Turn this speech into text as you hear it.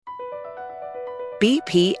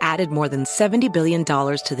BP added more than $70 billion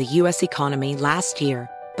to the U.S. economy last year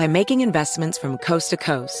by making investments from coast to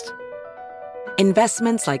coast.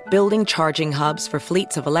 Investments like building charging hubs for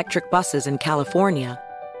fleets of electric buses in California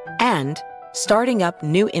and starting up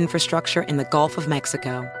new infrastructure in the Gulf of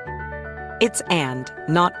Mexico. It's and,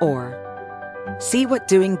 not or. See what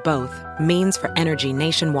doing both means for energy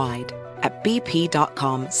nationwide at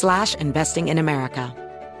bp.com/investing in America.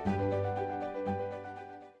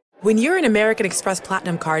 When you're an American Express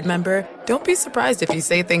Platinum Card member, don't be surprised if you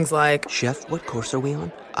say things like, "Chef, what course are we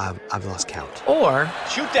on? I've lost count." Or,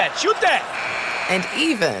 "Shoot that! And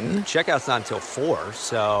even, "Checkout's not until 4,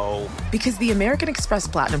 so..." Because the American Express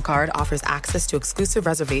Platinum Card offers access to exclusive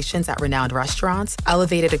reservations at renowned restaurants,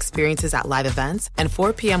 elevated experiences at live events, and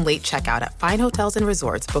 4 p.m. late checkout at fine hotels and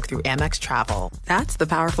resorts booked through Amex Travel. That's the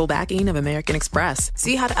powerful backing of American Express.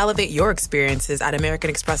 See how to elevate your experiences at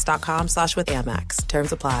americanexpress.com/withAmex.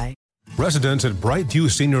 Terms apply. Residents at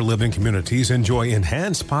Brightview Senior Living Communities enjoy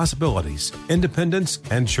enhanced possibilities, independence,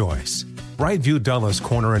 and choice. Brightview Dulles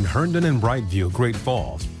Corner in Herndon and Brightview, Great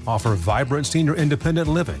Falls, offer vibrant senior independent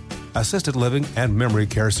living, assisted living, and memory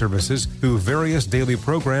care services through various daily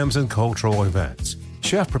programs and cultural events.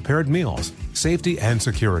 Chef-prepared meals, safety and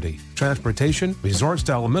security, transportation,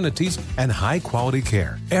 resort-style amenities, and high-quality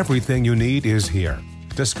care. Everything you need is here.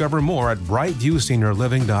 Discover more at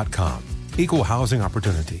brightviewseniorliving.com. Equal housing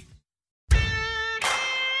opportunity.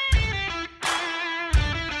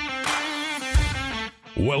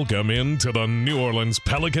 Welcome into the New Orleans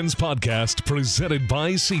Pelicans podcast presented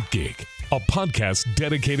by SeatGeek, a podcast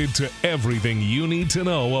dedicated to everything you need to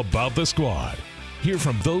know about the squad. Hear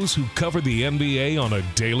from those who cover the NBA on a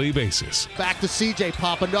daily basis. Back to CJ,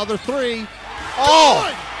 pop another three.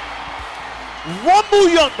 Oh! Rumble,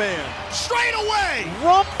 young man. Straight away.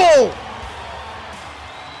 Rumble.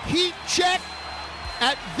 Heat check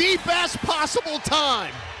at the best possible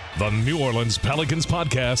time. The New Orleans Pelicans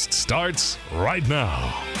podcast starts right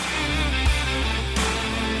now.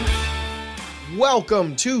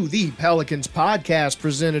 Welcome to the Pelicans podcast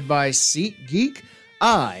presented by SeatGeek.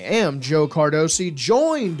 I am Joe Cardosi,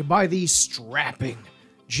 joined by the strapping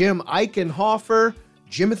Jim Eichenhofer.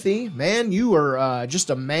 Jimothy, man, you are just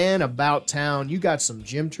a man about town. You got some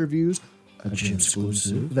gym interviews, a gym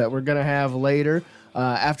exclusive that we're going to have later.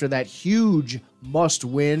 After that huge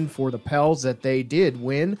must-win for the Pels that they did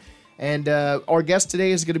win. And our guest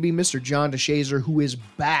today is going to be Mr. John DeShazer, who is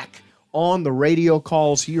back on the radio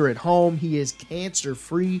calls here at home. He is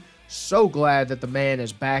cancer-free. So glad that the man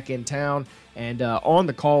is back in town and on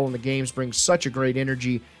the call in the games, brings such a great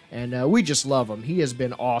energy, and we just love him. He has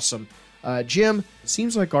been awesome. Jim, it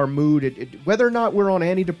seems like our mood, whether or not we're on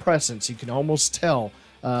antidepressants, you can almost tell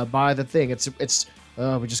by the thing. It's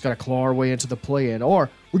we just got to claw our way into the play-in, or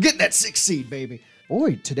we're getting that 6th seed, baby.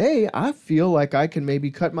 Boy, today I feel like I can maybe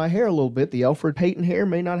cut my hair a little bit. The Elfrid Payton hair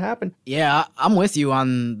may not happen. Yeah, I'm with you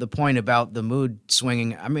on the point about the mood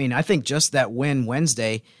swinging. I mean, I think just that win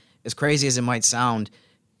Wednesday, as crazy as it might sound,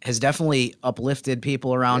 has definitely uplifted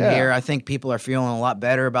people around here. I think people are feeling a lot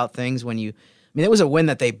better about things when it was a win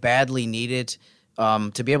that they badly needed.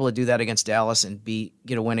 To be able to do that against Dallas and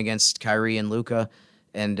get a win against Kyrie and Luka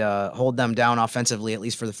and hold them down offensively, at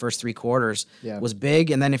least for the first 3 quarters, was big.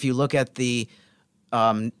 And then if you look at the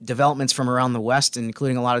developments from around the West,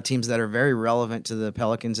 including a lot of teams that are very relevant to the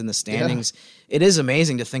Pelicans in the standings, it is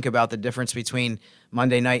amazing to think about the difference between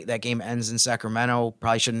Monday night, that game ends in Sacramento.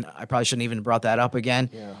 I probably shouldn't even brought that up again.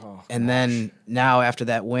 Then now after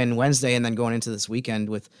that win Wednesday, and then going into this weekend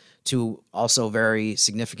with 2 also very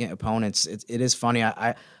significant opponents, it is funny.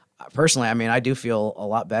 I personally, I do feel a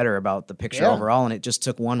lot better about the picture overall, and it just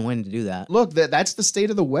took 1 win to do that. Look, that's the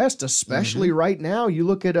state of the West, especially right now. You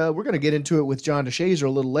look at, we're going to get into it with John DeShazer a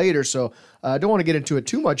little later, so I don't want to get into it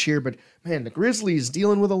too much here, but man, the Grizzlies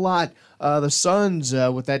dealing with a lot. The Suns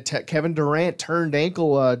with that Kevin Durant turned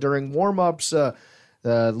ankle during warm-ups,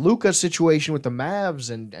 the Luka situation with the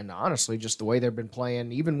Mavs, and honestly, just the way they've been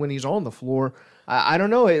playing, even when he's on the floor. I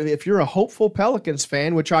don't know, if you're a hopeful Pelicans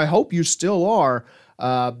fan, which I hope you still are,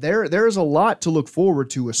 there is a lot to look forward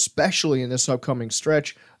to, especially in this upcoming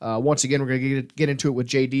stretch. Once again, we're going to get into it with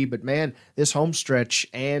JD, but man, this home stretch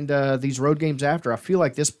and these road games after, I feel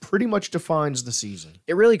like this pretty much defines the season.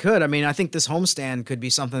 It really could. I think this homestand could be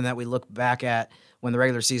something that we look back at when the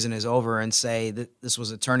regular season is over and say that this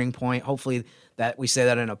was a turning point. Hopefully that we say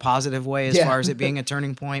that in a positive way as far as it being a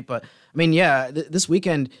turning point. But this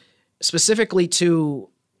weekend, specifically to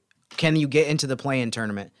can you get into the play-in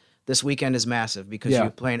tournament? This weekend is massive because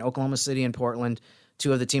you're playing Oklahoma City and Portland,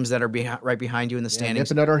 2 of the teams that are right behind you in the standings.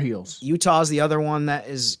 Nipping at our heels. Utah's the other one that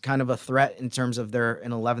is kind of a threat in terms of they're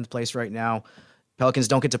in 11th place right now, Pelicans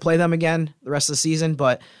don't get to play them again the rest of the season,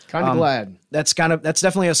 but kind of glad. That's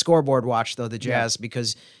definitely a scoreboard watch though, the Jazz,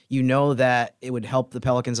 because you know that it would help the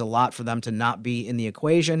Pelicans a lot for them to not be in the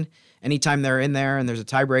equation. Anytime they're in there and there's a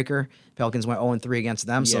tiebreaker, Pelicans went 0-3 against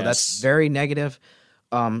them, so that's very negative.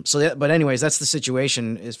 But anyways, that's the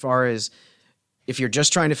situation as far as if you're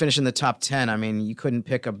just trying to finish in the top 10. I mean, you couldn't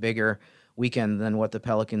pick a bigger weekend than what the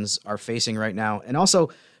Pelicans are facing right now. And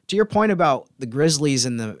also, to your point about the Grizzlies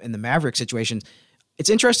and the Mavericks situation, it's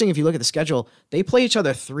interesting if you look at the schedule, they play each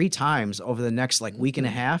other 3 times over the next week and a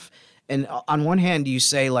half. And on one hand, you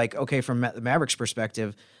say okay, from the Mavericks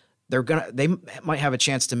perspective, they might have a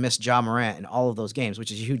chance to miss Ja Morant in all of those games, which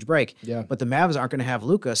is a huge break. Yeah. But the Mavs aren't going to have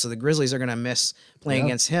Luka, so the Grizzlies are going to miss playing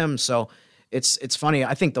against him. So it's funny.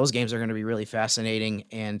 I think those games are going to be really fascinating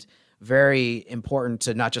and very important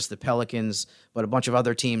to not just the Pelicans, but a bunch of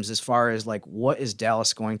other teams as far as what is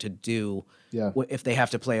Dallas going to do if they have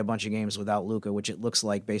to play a bunch of games without Luka, which it looks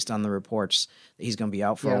like based on the reports that he's going to be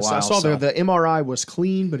out for a while. So I saw the MRI was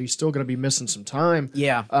clean, but he's still going to be missing some time.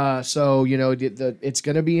 Yeah. So, it's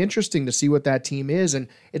going to be interesting to see what that team is. And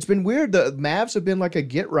it's been weird. The Mavs have been like a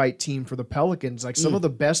get-right team for the Pelicans. Some of the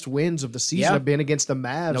best wins of the season have been against the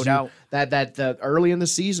Mavs. No doubt. That early in the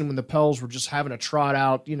season when the Pels were just having to trot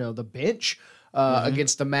out, the bench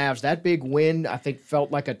against the Mavs, that big win, I think,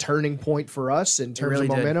 felt like a turning point for us in terms of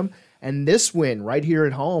momentum. Did. And this win right here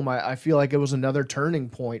at home, I feel like it was another turning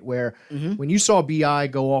point where when you saw BI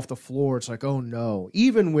go off the floor, it's like, oh no,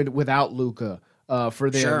 even without Luka for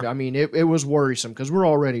them. Sure. I mean, it was worrisome because we're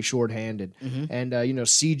already shorthanded. And,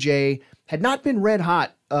 CJ had not been red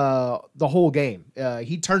hot the whole game.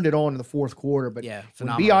 He turned it on in the fourth quarter, but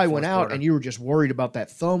when BI went out and you were just worried about that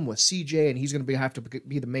thumb with CJ and he's going to have to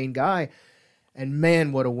be the main guy. And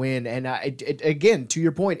man, what a win. And again, to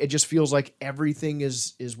your point, it just feels like everything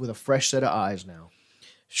is with a fresh set of eyes now.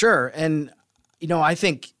 Sure. And, I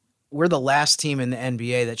think we're the last team in the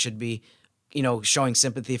NBA that should be, showing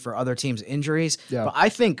sympathy for other teams' injuries. Yeah. But I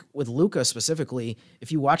think with Luka specifically,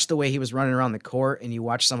 if you watch the way he was running around the court and you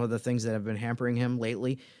watch some of the things that have been hampering him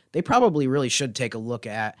lately, they probably really should take a look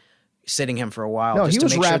at sitting him for a while. No, just he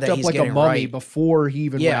was to make wrapped sure that up he's like a getting mummy right. before he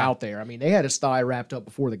even went out there. I mean, they had his thigh wrapped up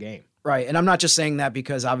before the game. Right, and I'm not just saying that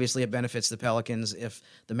because obviously it benefits the Pelicans if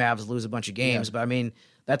the Mavs lose a bunch of games, but I mean,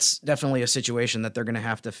 that's definitely a situation that they're going to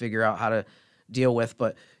have to figure out how to deal with.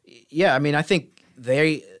 But yeah, I mean, I think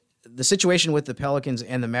the situation with the Pelicans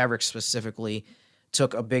and the Mavericks specifically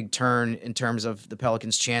took a big turn in terms of the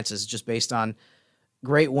Pelicans' chances just based on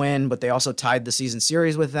great win, but they also tied the season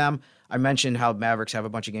series with them. I mentioned how Mavericks have a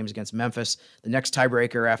bunch of games against Memphis. The next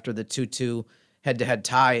tiebreaker after the 2-2 head-to-head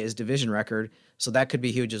tie is division record. So that could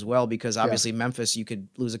be huge as well because obviously Memphis, you could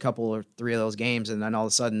lose a couple or 3 of those games and then all of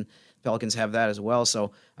a sudden Pelicans have that as well.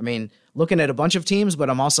 So, I mean, looking at a bunch of teams, but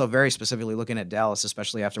I'm also very specifically looking at Dallas,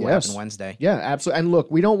 especially after what happened Wednesday. Yeah, absolutely. And look,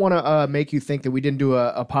 we don't want to make you think that we didn't do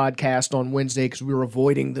a podcast on Wednesday because we were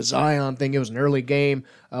avoiding the Zion thing. It was an early game.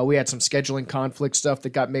 We had some scheduling conflict stuff that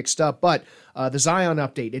got mixed up. But the Zion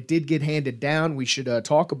update, it did get handed down. We should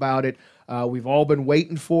talk about it. We've all been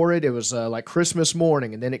waiting for it. It was like Christmas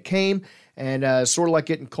morning, and then it came, and sort of like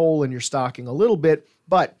getting coal in your stocking a little bit.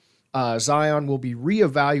 But Zion will be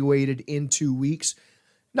reevaluated in 2 weeks.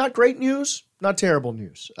 Not great news, not terrible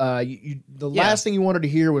news. Last thing you wanted to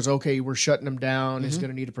hear was, okay, we're shutting him down. He's going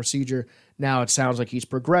to need a procedure. Now it sounds like he's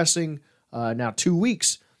progressing. Now 2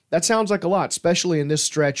 weeks, that sounds like a lot, especially in this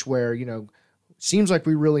stretch where, seems like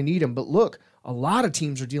we really need him. But look, a lot of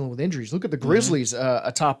teams are dealing with injuries. Look at the Grizzlies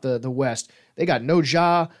atop the West. They got no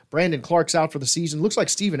Ja. Brandon Clark's out for the season. Looks like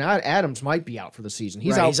Steven Adams might be out for the season.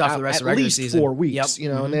 He's out for the rest of the regular season. 4 weeks.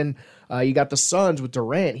 And then you got the Suns with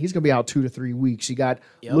Durant. He's going to be out 2 to 3 weeks. You got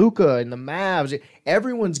Luka and the Mavs.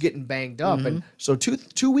 Everyone's getting banged up. And so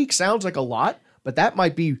 2 weeks sounds like a lot, but that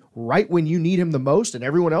might be right when you need him the most and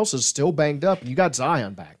everyone else is still banged up and you got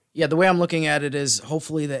Zion back. Yeah, the way I'm looking at it is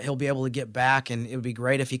hopefully that he'll be able to get back, and it would be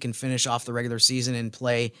great if he can finish off the regular season and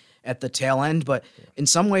play at the tail end. But in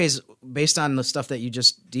some ways, based on the stuff that you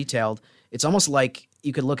just detailed, it's almost like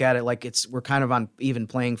you could look at it like we're kind of on even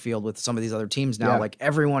playing field with some of these other teams now. Like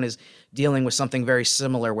everyone is dealing with something very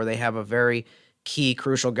similar where they have a very key,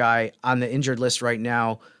 crucial guy on the injured list right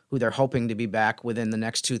now who they're hoping to be back within the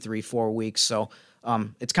next 2, 3, 4 weeks. So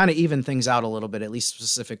it's kind of even things out a little bit, at least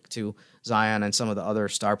specific to Zion and some of the other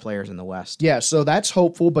star players in the West. Yeah, so that's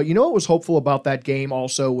hopeful. But you know what was hopeful about that game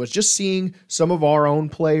also was just seeing some of our own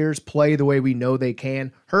players play the way we know they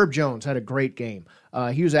can. Herb Jones had a great game.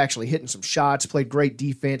 He was actually hitting some shots, played great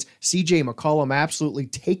defense. CJ McCollum absolutely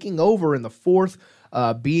taking over in the fourth.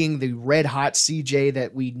 being the red-hot CJ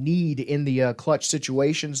that we need in the clutch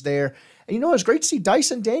situations there. And, it was great to see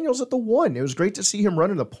Dyson Daniels at the 1. It was great to see him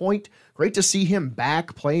running the point. Great to see him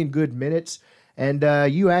back playing good minutes. And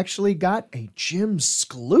you actually got a Jim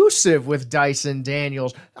exclusive with Dyson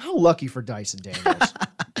Daniels. How lucky for Dyson Daniels.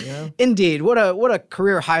 Indeed. What a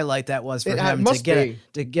career highlight that was for him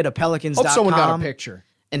to get a Pelicans.com. Hope someone got a picture.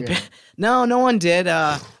 And no one did.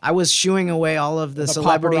 I was shooing away all of the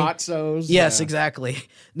celebrity paparazzos. Yes, exactly.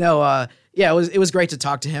 No, it was great to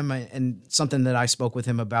talk to him, and something that I spoke with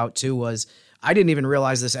him about too was I didn't even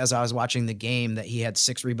realize this as I was watching the game that he had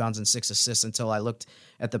 6 rebounds and 6 assists until I looked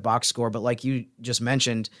at the box score. But like you just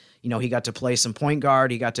mentioned, he got to play some point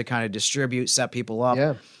guard. He got to kind of distribute, set people up.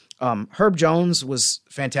 Yeah. Herb Jones was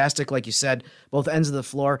fantastic, like you said, both ends of the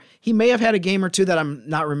floor. He may have had a game or two that I'm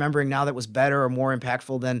not remembering now that was better or more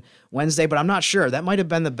impactful than Wednesday, but I'm not sure. That might have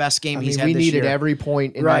been the best game he's had this year. We needed every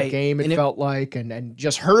point in that game, it felt like, and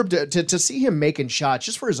just Herb, to see him making shots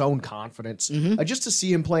just for his own confidence, just to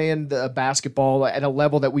see him playing the basketball at a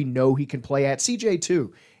level that we know he can play at. CJ,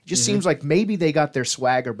 too. It just seems like maybe they got their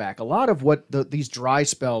swagger back. A lot of what these dry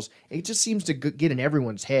spells, it just seems to get in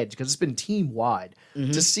everyone's head because it's been team-wide.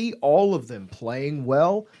 To see all of them playing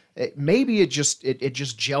well, maybe it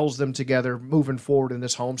just gels them together moving forward in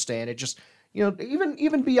this homestand. It just,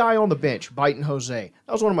 even BI on the bench, biting Jose.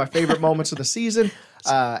 That was one of my favorite moments of the season,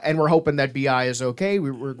 and we're hoping that BI is okay.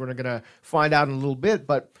 We're going to find out in a little bit,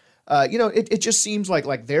 but it just seems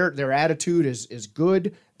like their attitude is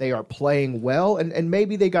good. They are playing well, and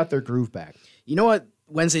maybe they got their groove back. You know what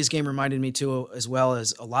Wednesday's game reminded me too, as well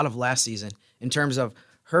as a lot of last season, in terms of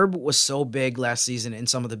Herb was so big last season in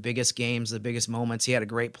some of the biggest games, the biggest moments. He had a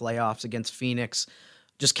great playoffs against Phoenix,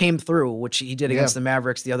 just came through, which he did against the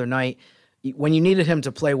Mavericks the other night. When you needed him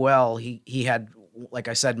to play well, he had, like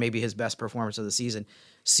I said, maybe his best performance of the season.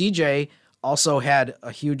 CJ also had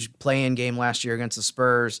a huge play-in game last year against the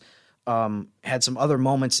Spurs. Had some other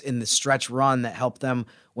moments in the stretch run that helped them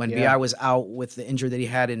when BI was out with the injury that he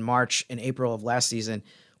had in March and April of last season.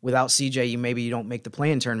 Without CJ, you don't make the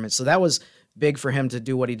play-in tournament. So that was big for him to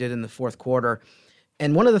do what he did in the fourth quarter.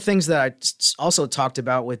 And one of the things that I also talked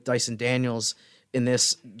about with Dyson Daniels in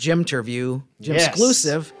this Jim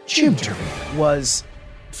exclusive, was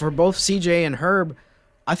for both CJ and Herb.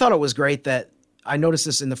 I thought it was great that I noticed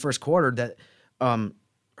this in the first quarter that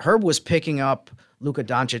Herb was picking up Luka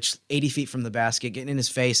Doncic 80 feet from the basket, getting in his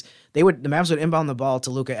face. The Mavs would inbound the ball to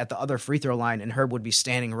Luka at the other free throw line, and Herb would be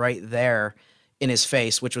standing right there in his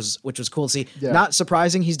face, which was cool to see. Yeah. Not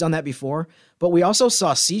surprising, he's done that before. But we also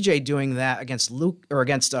saw CJ doing that against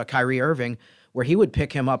Kyrie Irving, where he would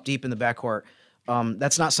pick him up deep in the backcourt.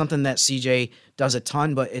 That's not something that CJ does a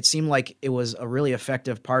ton, but it seemed like it was a really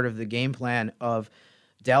effective part of the game plan of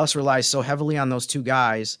Dallas relies so heavily on those two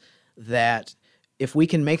guys that if we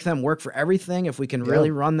can make them work for everything, if we can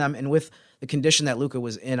really run them, and with the condition that Luka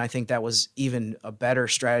was in, I think that was even a better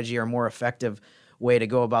strategy or more effective way to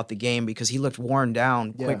go about the game because he looked worn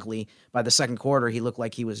down quickly. By the second quarter, he looked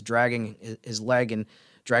like he was dragging his leg and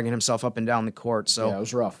dragging himself up and down the court. So it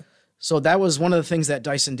was rough. So that was one of the things that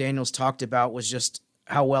Dyson Daniels talked about was just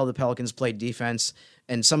how well the Pelicans played defense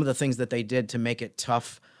and some of the things that they did to make it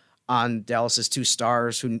tough on Dallas's two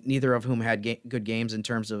stars, who neither of whom had good games in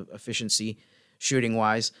terms of efficiency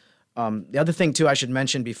shooting-wise. The other thing, too, I should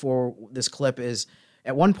mention before this clip is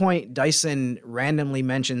at one point Dyson randomly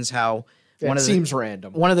mentions how one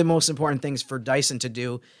of the most important things for Dyson to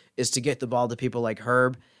do is to get the ball to people like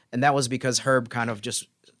Herb, and that was because Herb kind of just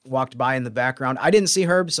walked by in the background. I didn't see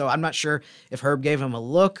Herb, so I'm not sure if Herb gave him a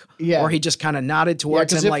look or he just kind of nodded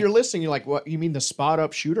towards him. Because if you're listening, you're like, what? You mean the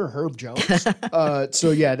spot-up shooter, Herb Jones?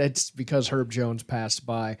 That's because Herb Jones passed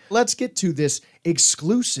by. Let's get to this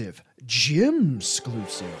exclusive Jim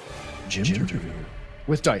interview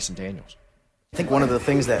with Dyson Daniels. I think one of the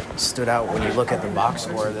things that stood out when you look at the box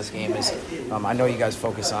score of this game is I know you guys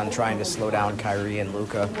focus on trying to slow down Kyrie and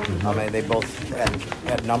Luka. They both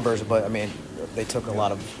had numbers, but they took a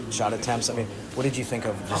lot of shot attempts. What did you think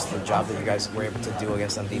of just the job that you guys were able to do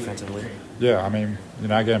against them defensively? Yeah,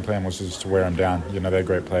 our game plan was just to wear them down. They're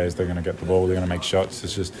great players. They're going to get the ball. They're going to make shots.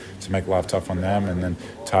 It's just to make life tough on them and then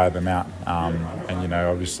tire them out.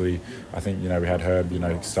 Obviously, I think, we had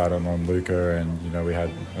Herb, start on Luka, and, I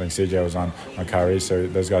think CJ was on Kyrie. So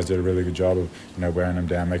those guys did a really good job of, wearing them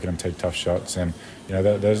down, making them take tough shots. And,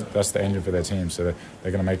 that's the engine for their team. So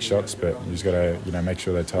they're going to make shots, but you just got to, make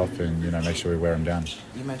sure they're tough and, make sure we wear them down.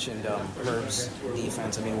 You mentioned Herb's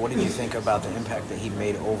defense. I mean, what did you think about the impact that he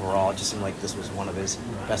made overall? It just seemed like this was one of his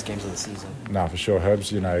best games of the season. No, for sure.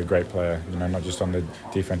 Herb's, a great player. Not just on the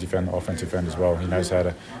defensive end, the offensive end as well. He knows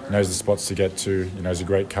the spots to get to. He's a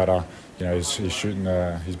great cutter. He's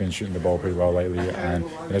been shooting the ball pretty well lately, and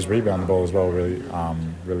he's rebounding the ball as well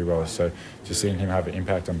really well. So just seeing him have an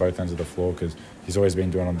impact on both ends of the floor, because he's always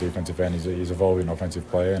been doing on the defensive end. He's evolving offensive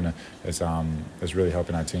player, and it's really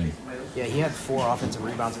helping our team. Yeah, he had 4 offensive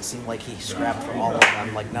rebounds. It seemed like he scrapped for all of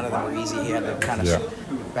them. Like, none of them were easy. He had to kind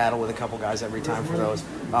of battle with a couple guys every time for those.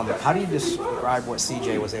 How do you describe what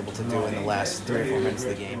CJ was able to do in the last 3 or 4 minutes of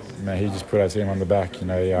the game? Man, he just put our team on the back.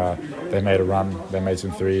 They made a run. They made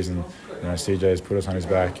some threes, and CJ has put us on his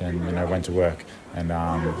back and went to work. And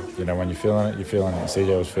when you're feeling it, you're feeling it.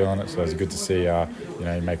 CJ was feeling it, so it was good to see.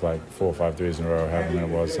 He make like 4 or 5 threes in a row, however many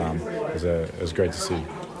it was. It was great to see.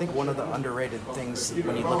 I think one of the underrated things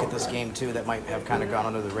when you look at this game too that might have kind of gone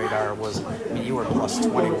under the radar was, you were plus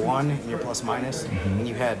 21 in your plus minus, and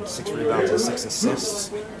you had 6 rebounds and 6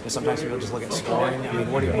 assists. Sometimes people just look at scoring. I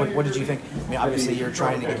mean, what did you think? I mean, obviously you're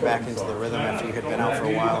trying to get back into the rhythm after you had been out for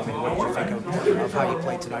a while. I mean, what did you think of how you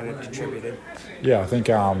played tonight and contributed? Yeah, I think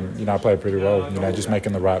I played pretty well. Just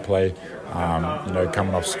making the right play.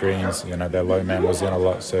 Coming off screens. Their low man was in a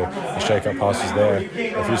lot, so the shake-up passes there.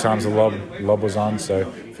 A few times the lob was on.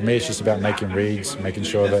 So for me, it's just about making reads, making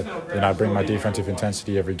sure that I bring my defensive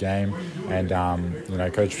intensity every game. And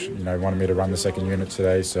coach wanted me to run the second unit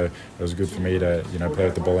today, so it was good for me to play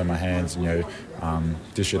with the ball in my hands and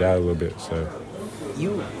dish it out a little bit. So.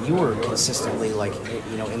 You were consistently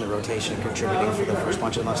in the rotation contributing for the first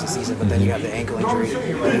bunch of months of the season, but then you had the ankle injury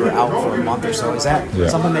and you were out for a month or so. Is that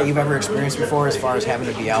something that you've ever experienced before, as far as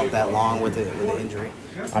having to be out that long with the injury?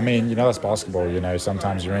 I mean, that's basketball.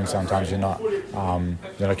 Sometimes you're in, sometimes you're not.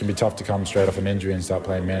 It can be tough to come straight off an injury and start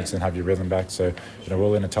playing minutes and have your rhythm back. So, we're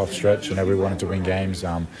all in a tough stretch. We wanted to win games,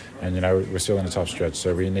 and we're still in a tough stretch.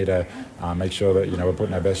 So we need to make sure that we're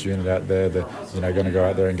putting our best unit out there. That going to go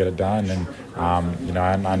out there and get it done. And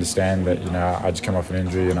I understand that I just come off an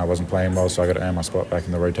injury and I wasn't playing well, so I got to earn my spot back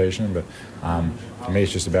in the rotation. But for me,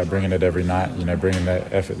 it's just about bringing it every night. Bringing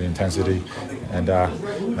the effort, the intensity, and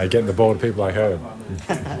getting the ball to people like Herb.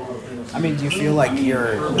 I mean, do you feel like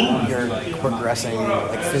you're progressing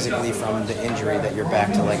physically from the injury, that you're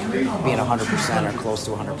back to being 100% or close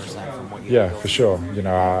to 100% from what you? Yeah, for sure.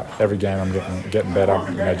 Every game I'm getting better.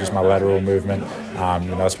 Just my lateral movement.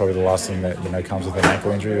 That's probably the last thing that comes with an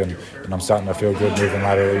ankle injury, and I'm starting to feel good moving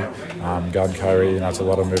laterally. Guarding Curry, it's a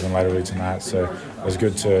lot of moving laterally tonight, so it was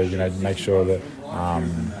good to make sure that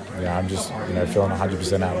I'm just feeling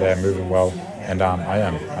 100% out there, moving well, and I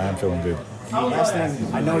am feeling good. Last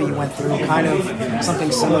thing, I know you went through kind of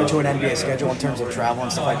something similar to an NBA schedule in terms of travel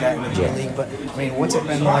and stuff like that in the G League, but I mean, what's it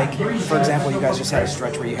been like? For example, you guys just had a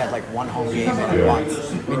stretch where you had 1 home game in a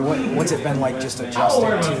month. I mean, what's it been like just adjusting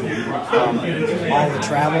to all the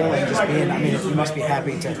travel and just being? I mean, you must be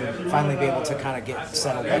happy to finally be able to kind of get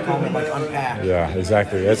settled back home and unpack. Yeah,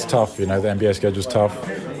 exactly. It's tough. The NBA schedule's tough.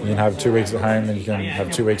 You can have 2 weeks at home and you can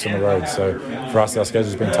have 2 weeks on the road. So for us, our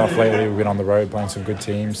schedule's been tough lately. We've been on the road playing some good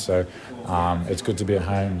teams. So it's good to be at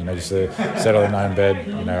home, just to settle in our own bed,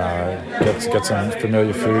 get some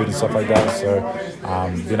familiar food and stuff like that. So,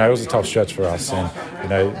 it was a tough stretch for us, and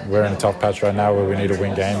we're in a tough patch right now where we need to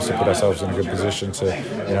win games to put ourselves in a good position to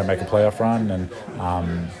make a playoff run. And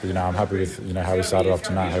I'm happy with how we started off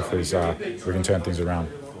tonight. Hopefully, we can turn things around.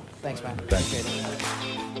 Thanks, man. Thanks.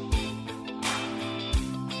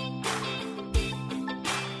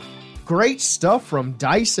 Great stuff from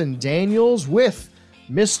Dyson Daniels with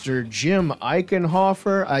Mr. Jim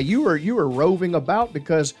Eichenhofer. You were roving about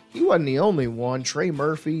because he wasn't the only one. Trey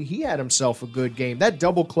Murphy, he had himself a good game. That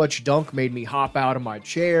double clutch dunk made me hop out of my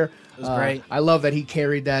chair. It was great. I love that he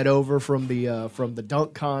carried that over from the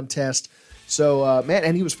dunk contest. So man,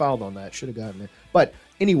 and he was fouled on that. Should have gotten it. But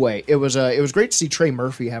anyway, it was great to see Trey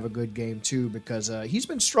Murphy have a good game too, because he's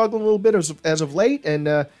been struggling a little bit as of late,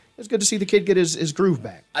 and it's good to see the kid get his groove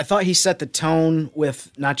back. I thought he set the tone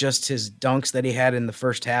with not just his dunks that he had in the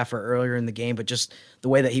first half or earlier in the game, but just the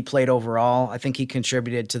way that he played overall. I think he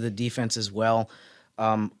contributed to the defense as well.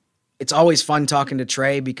 It's always fun talking to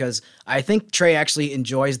Trey because I think Trey actually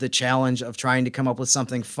enjoys the challenge of trying to come up with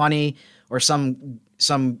something funny or some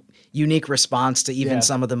unique response to even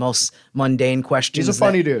some of the most mundane questions. He's a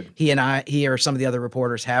funny dude. He or some of the other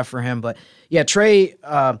reporters have for him. But yeah, Trey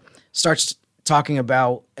starts talking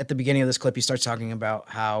about, at the beginning of this clip, he starts talking about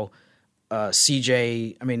how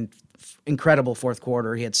CJ, incredible fourth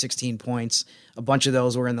quarter. He had 16 points. A bunch of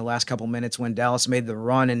those were in the last couple minutes when Dallas made the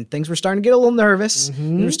run, and things were starting to get a little nervous.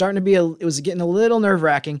 It was starting to be it was getting a little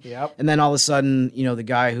nerve-wracking. Yep. And then all of a sudden, the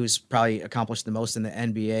guy who's probably accomplished the most in the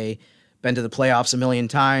NBA, been to the playoffs a million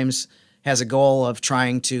times, has a goal of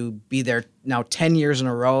trying to be there now 10 years in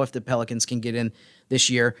a row if the Pelicans can get in this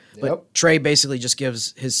year. But Trey basically just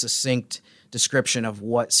gives his succinct description of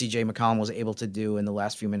what C.J. McCollum was able to do in the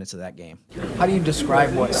last few minutes of that game. How do you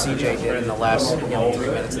describe what C.J. did in the last 3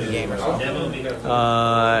 minutes of the game or so?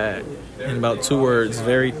 In about 2 words,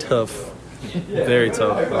 very tough. Very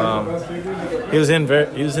tough. He was in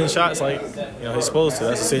shots like he's supposed to.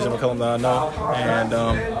 That's the C.J. McCollum that I know,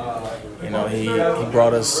 and he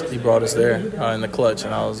brought us there in the clutch,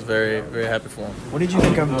 and I was very, very happy for him. What did you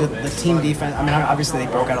think of the team defense? I mean, obviously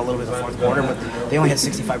they broke out a little bit in the fourth quarter, but they only had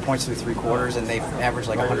 65 points through 3 quarters, and they've averaged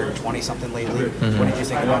like 120 something lately. What did you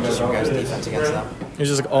think about just your guys' defense against them? It was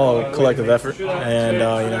just all collective effort,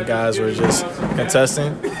 and guys were just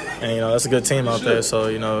contesting, and that's a good team out there, so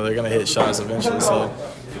they're gonna hit shots eventually. So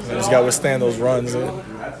just got to withstand those runs and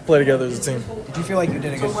play together as a team. Did you feel like you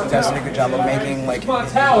did a good job of making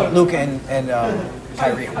Luka and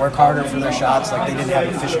Kyrie work harder for their shots? Like they didn't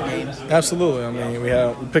have efficient games. Absolutely. I mean, we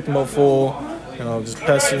picked them up full. Just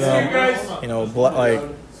pestering them.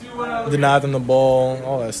 Denied them the ball,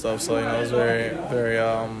 all that stuff. So it was very, very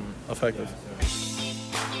effective.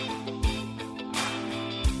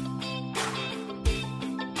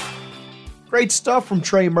 Great stuff from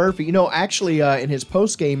Trey Murphy. Actually, in his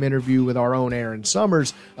post-game interview with our own Aaron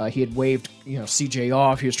Summers, he had waved, CJ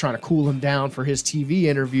off. He was trying to cool him down for his TV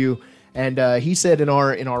interview. And he said in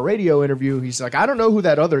our radio interview, he's like, I don't know who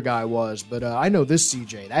that other guy was, but I know this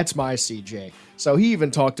CJ. That's my CJ. So he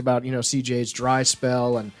even talked about, CJ's dry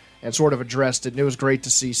spell and sort of addressed it. And it was great to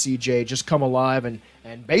see CJ just come alive and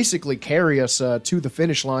basically carry us to the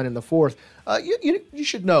finish line in the fourth. You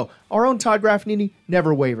should know, our own Todd Graffinini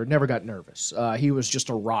never wavered, never got nervous. He was just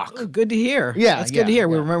a rock. Oh, good to hear. Yeah, that's good to hear.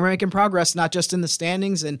 We're making progress, not just in the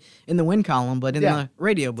standings and in the win column, but in the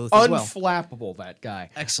radio booth as well. Unflappable, that guy.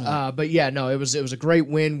 Excellent. But yeah, no, it was a great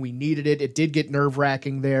win. We needed it. It did get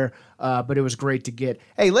nerve-wracking there, but it was great to get.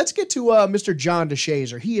 Hey, let's get to Mr. John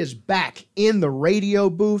DeShazer. He is back in the radio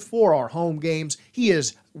booth for our home games. He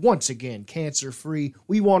is once again cancer-free.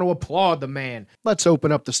 We want to applaud the man. Let's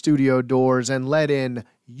open up the studio doors and let in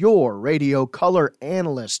your radio color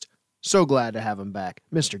analyst. So glad to have him back,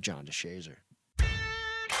 Mr. John DeShazer.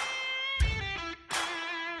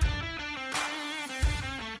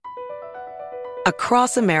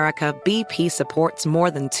 Across America, BP supports more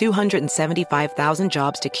than 275,000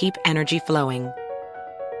 jobs to keep energy flowing.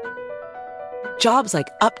 Jobs like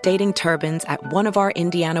updating turbines at one of our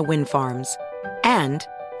Indiana wind farms and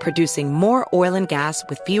producing more oil and gas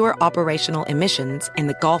with fewer operational emissions in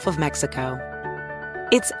the Gulf of Mexico.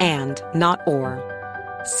 It's and, not or.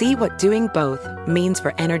 See what doing both means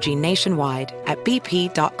for energy nationwide at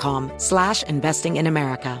bp.com/investing in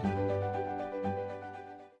America.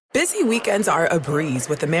 Busy weekends are a breeze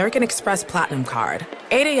with American Express Platinum Card.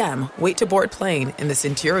 8 a.m., wait to board plane in the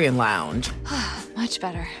Centurion Lounge. Much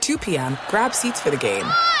better. 2 p.m., grab seats for the game.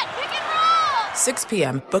 6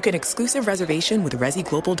 p.m., book an exclusive reservation with Resi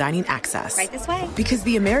Global Dining Access. Right this way. Because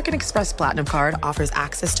the American Express Platinum Card offers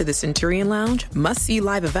access to the Centurion Lounge, must-see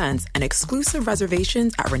live events, and exclusive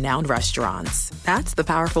reservations at renowned restaurants. That's the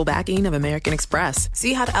powerful backing of American Express.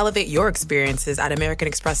 See how to elevate your experiences at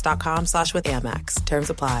americanexpress.com/withAmex. Terms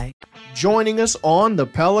apply. Joining us on the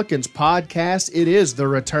Pelicans podcast, it is the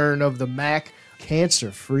return of the MAC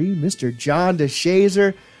cancer-free, Mr. John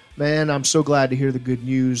DeShazer. Man, I'm so glad to hear the good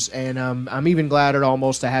news, and I'm even gladder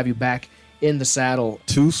almost to have you back in the saddle.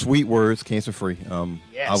 2 sweet words, cancer-free.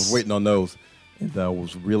 Yes. I was waiting on those, and I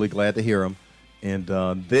was really glad to hear them. And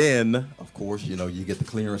then, of course, you get the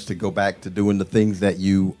clearance to go back to doing the things that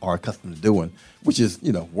you are accustomed to doing, which is,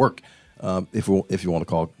 work, if you want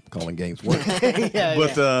to calling games work.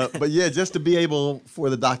 But yeah, just to be able for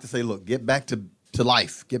the doctor to say, look, get back to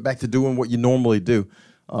life, get back to doing what you normally do,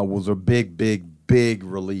 was a big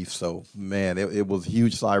relief. So, man, it was a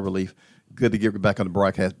huge sigh of relief. Good to get back on the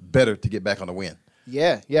broadcast. Better to get back on the win.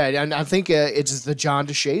 Yeah, and I think it's the John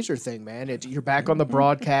DeShazer thing, man. You're back on the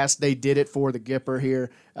broadcast. They did it for the Gipper here.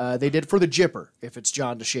 They did it for the Jipper, if it's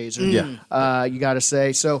John DeShazer. Yeah. You got to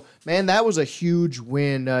say. So, man, that was a huge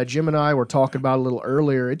win. Jim and I were talking about it a little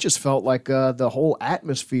earlier. It just felt like the whole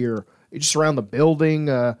atmosphere just around the building,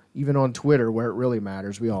 even on Twitter, where it really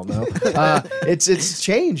matters, we all know. It's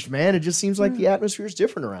changed, man. It just seems like the atmosphere is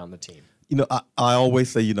different around the team. I always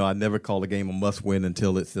say, I never call a game a must-win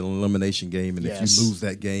until it's an elimination game, and if you lose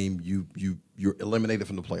that game, you're eliminated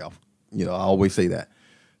from the playoff. I always say that.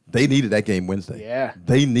 They needed that game Wednesday. Yeah.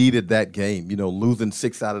 They needed that game. Losing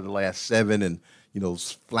 6 out of the last 7 and,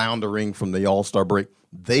 floundering from the All-Star break.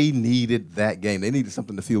 They needed that game. They needed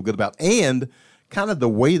something to feel good about. And kind of the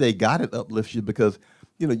way they got it uplifts you because,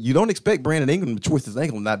 you don't expect Brandon Ingram to twist his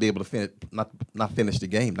ankle and not be able to not finish the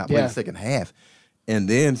game, not play the second half. And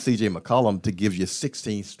then C.J. McCollum to give you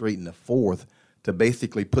 16 straight in the fourth to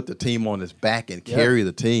basically put the team on his back and carry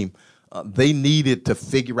the team. They needed to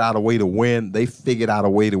figure out a way to win. They figured out a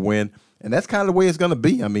way to win. And that's kind of the way it's going to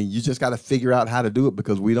be. I mean, you just got to figure out how to do it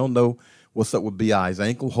because we don't know what's up with B.I.'s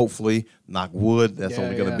ankle. Hopefully, knock wood, that's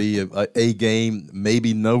only going to be a game,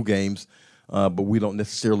 maybe no games, but we don't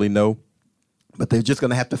necessarily know. But they're just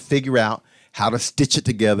going to have to figure out how to stitch it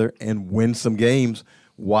together and win some games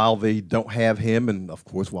while they don't have him. And, of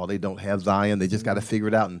course, while they don't have Zion, they just got to figure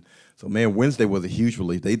it out. And so, man, Wednesday was a huge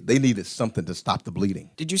relief. They needed something to stop the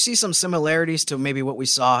bleeding. Did you see some similarities to maybe what we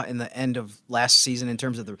saw in the end of last season in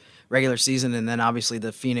terms of the regular season and then obviously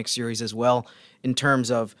the Phoenix series as well in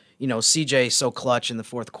terms of, CJ so clutch in the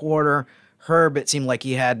fourth quarter? Herb, it seemed like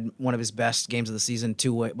he had one of his best games of the season,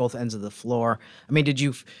 both ends of the floor. I mean, did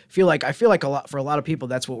you feel like? I feel like for a lot of people,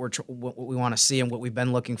 that's what we want to see and what we've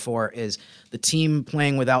been looking for is the team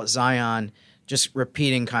playing without Zion, just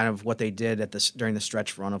repeating kind of what they did during the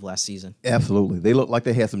stretch run of last season. Absolutely, they looked like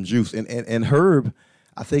they had some juice, and Herb,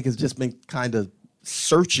 I think, has just been kind of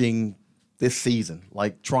searching this season,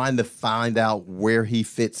 like trying to find out where he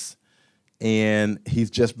fits, and he's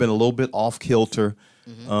just been a little bit off kilter.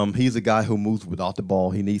 Mm-hmm. He's a guy who moves without the ball.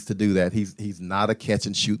 He needs to do that. He's not a catch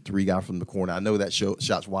and shoot 3 guy from the corner. I know that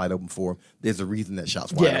shot's wide open for him. There's a reason that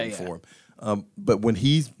shot's wide open for him. But when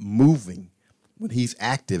he's moving, when he's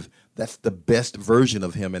active, that's the best version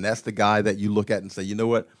of him, and that's the guy that you look at and say, you know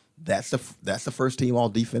what? That's the first team all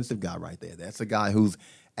defensive guy right there. That's a guy who's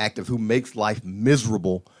active, who makes life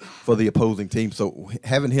miserable for the opposing team. So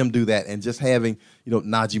having him do that and just having,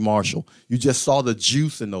 Najee Marshall, you just saw the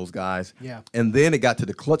juice in those guys. Yeah. And then it got to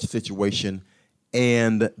the clutch situation,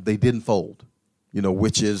 and they didn't fold,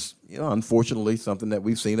 which is, unfortunately something that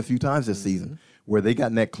we've seen a few times this season, where they got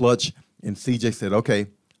in that clutch and CJ said, okay,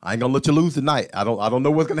 I ain't going to let you lose tonight. I don't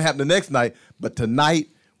know what's going to happen the next night, but tonight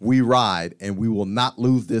we ride, and we will not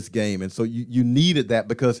lose this game. And so you needed that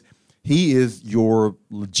because he is your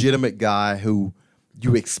legitimate guy who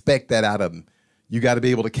you expect that out of him. You got to be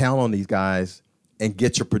able to count on these guys and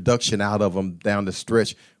get your production out of them down the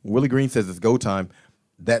stretch. When Willie Green says it's go time,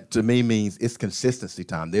 that to me means it's consistency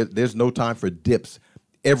time. There's no time for dips.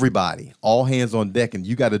 Everybody, all hands on deck, and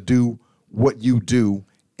you got to do what you do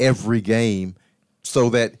every game so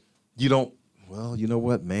that you don't, well, you know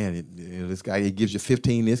what, man, this guy, he gives you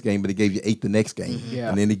 15 this game, but he gave you 8 the next game. Mm-hmm. Yeah.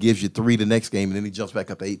 And then he gives you 3 the next game, and then he jumps back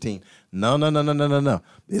up to 18. No.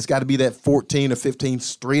 It's got to be that 14 or 15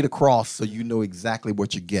 straight across so you know exactly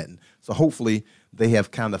what you're getting. So hopefully they have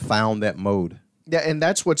kind of found that mode. Yeah, and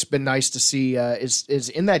that's what's been nice to see is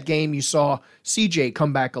in that game you saw CJ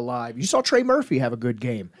come back alive. You saw Trey Murphy have a good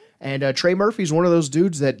game. And Trey Murphy's one of those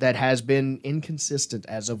dudes that has been inconsistent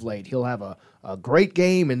as of late. He'll have a great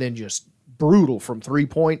game and then just brutal from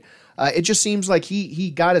 3-point. It just seems like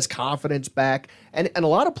he got his confidence back. And a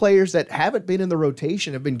lot of players that haven't been in the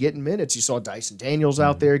rotation have been getting minutes. You saw Dyson Daniels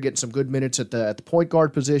out there getting some good minutes at the point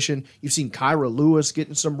guard position. You've seen Kyra Lewis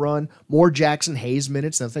getting some run, more Jackson Hayes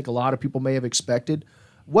minutes than I think a lot of people may have expected.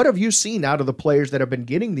 What have you seen out of the players that have been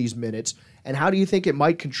getting these minutes, and how do you think it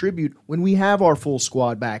might contribute when we have our full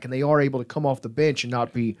squad back and they are able to come off the bench and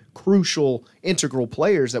not be crucial, integral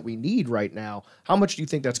players that we need right now? How much do you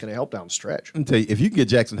think that's going to help down the stretch? I'll tell you, if you can get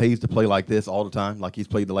Jackson Hayes to play like this all the time, like he's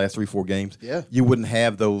played the last 3-4 games, you wouldn't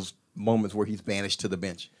have those moments where he's banished to the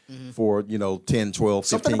bench for 10, 12, 15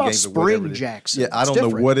 Something about games or whatever. Spring Jackson. Yeah, I don't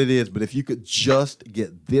know what it is, but if you could just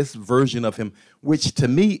get this version of him, which to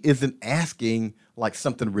me isn't asking like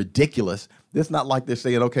something ridiculous. It's not like they're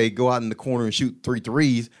saying, okay, go out in the corner and shoot 3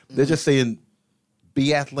 threes. They're just saying,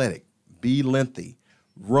 be athletic, be lengthy,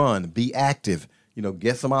 run, be active,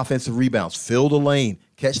 get some offensive rebounds, fill the lane,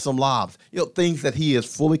 catch some lobs, things that he is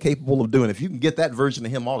fully capable of doing. If you can get that version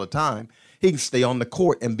of him all the time, he can stay on the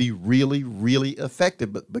court and be really, really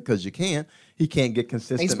effective. But because he can't get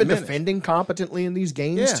consistent He's been minutes. defending competently in these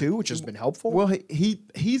games too, which has been helpful. Well,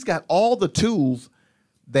 he's got all the tools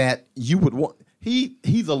that you would want.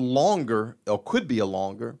 He's a longer, or could be a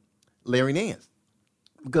longer, Larry Nance,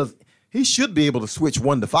 because he should be able to switch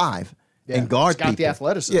 1 to 5 and guard people. He's got the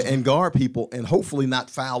athleticism. Yeah, and guard people, and hopefully not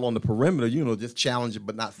foul on the perimeter. Just challenge it,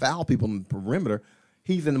 but not foul people on the perimeter.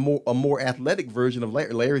 He's in a more athletic version of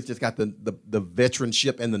Larry. Larry's just got the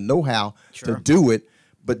veteranship and the know-how to do it.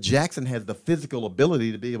 But Jackson has the physical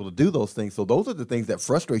ability to be able to do those things. So those are the things that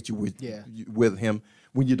frustrate you with him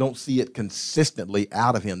when you don't see it consistently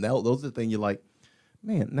out of him. Those are the things you're like,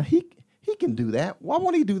 man, now he can do that. Why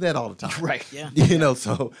won't he do that all the time? Right. Yeah.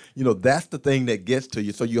 So, that's the thing that gets to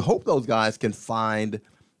you. So you hope those guys can find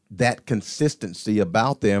that consistency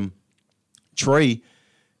about them. Trey,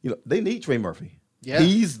 they need Trey Murphy. Yeah.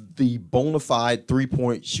 He's the bona fide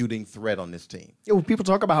three-point shooting threat on this team. Yeah, well, people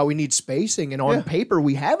talk about how we need spacing, and on paper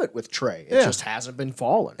we have it with Trey. It just hasn't been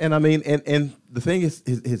falling. And I mean, and the thing is,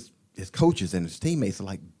 his coaches and his teammates are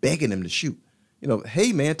like begging him to shoot.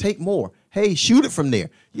 Hey man, take more. Hey, shoot it from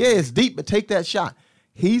there. Yeah, it's deep, but take that shot.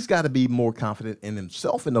 He's got to be more confident in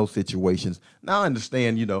himself in those situations. Now I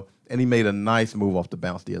understand, and he made a nice move off the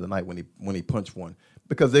bounce the other night when he punched one.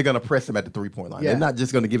 Because they're going to press him at the three-point line. Yeah. They're not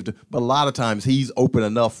just going to give it to – but a lot of times he's open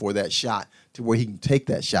enough for that shot to where he can take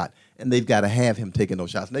that shot, and they've got to have him taking those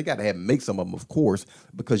shots. And they've got to have him make some of them, of course,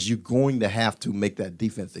 because you're going to have to make that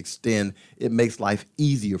defense extend. It makes life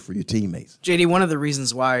easier for your teammates. JD, one of the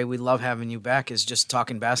reasons why we love having you back is just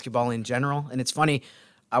talking basketball in general. And it's funny,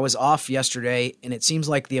 I was off yesterday, and it seems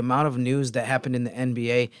like the amount of news that happened in the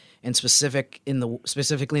NBA and specifically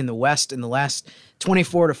in the West in the last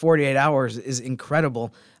 24 to 48 hours is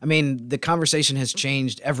incredible. I mean, the conversation has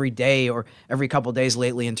changed every day or every couple days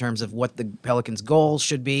lately in terms of what the Pelicans' goals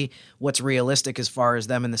should be, what's realistic as far as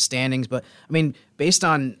them in the standings. But, I mean, based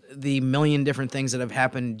on the million different things that have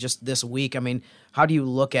happened just this week, I mean, how do you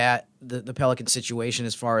look at the Pelicans' situation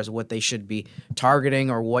as far as what they should be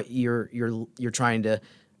targeting or what you're trying to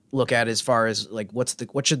look at as far as like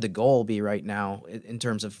what should the goal be right now in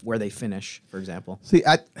terms of where they finish, for example? See,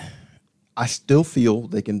 I still feel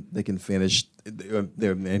they can finish.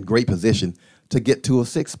 They're in great position to get to a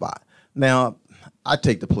 6th spot. Now, I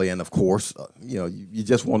take the play in, of course. You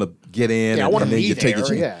just want to get in. Yeah, I want to be take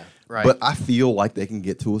there. it. Yeah, right. But I feel like they can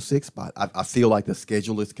get to a 6th spot. I feel like the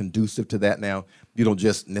schedule is conducive to that now. You don't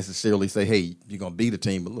just necessarily say, hey, you're going to beat the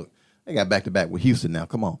team, but look, they got back-to-back with Houston now.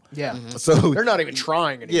 Come on. Yeah. So they're not even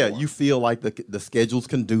trying anymore. Yeah, you feel like the schedule's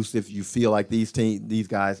conducive. You feel like these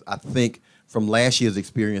guys, I think, from last year's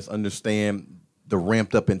experience, understand the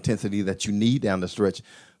ramped-up intensity that you need down the stretch.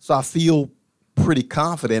 So I feel pretty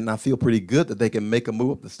confident, and I feel pretty good that they can make a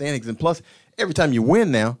move up the standings. And plus, every time you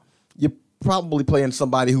win now, you're probably playing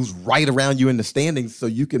somebody who's right around you in the standings, so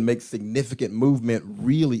you can make significant movement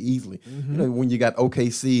really easily. Mm-hmm. When you got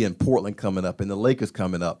OKC and Portland coming up and the Lakers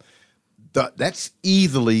coming up, that's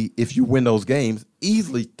easily, if you win those games,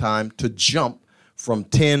 easily time to jump from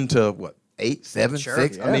 10 to 8, 7, Sure,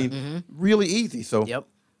 6. yeah. I mean, really easy. So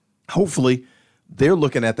hopefully they're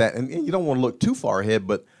looking at that, and you don't want to look too far ahead,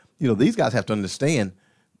 but these guys have to understand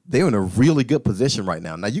they're in a really good position right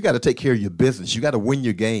now. Now you got to take care of your business. You got to win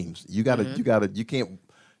your games. You can't,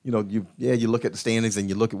 you look at the standings and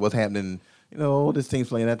you look at what's happening. This team's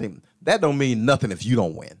playing that team. That don't mean nothing if you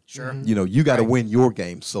don't win. Sure. You got to win your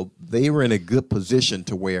game. So they were in a good position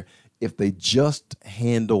to where if they just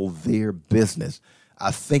handle their business,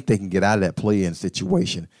 I think they can get out of that play-in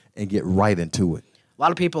situation and get right into it. A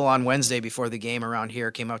lot of people on Wednesday before the game around here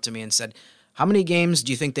came up to me and said, how many games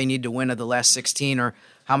do you think they need to win of the last 16, or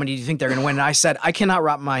how many do you think they're going to win? And I said, I cannot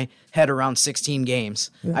wrap my head around 16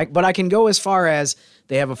 games. Yeah. But I can go as far as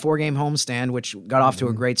they have a 4-game homestand, which got off to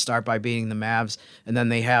a great start by beating the Mavs. And then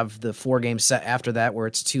they have the 4-game set after that where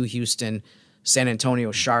it's 2 Houston, San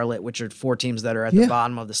Antonio, Charlotte, which are 4 teams that are at the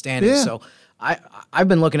bottom of the standings. Yeah. So I've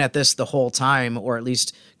been looking at this the whole time, or at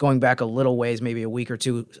least going back a little ways, maybe a week or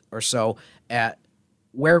 2 or so, at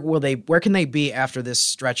where can they be after this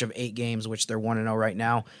stretch of 8 games, which they're 1-0 right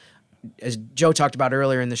now. As Joe talked about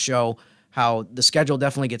earlier in the show, how the schedule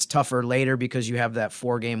definitely gets tougher later because you have that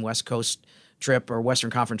 4-game West Coast trip, or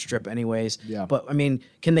Western Conference trip anyways. Yeah. But, I mean,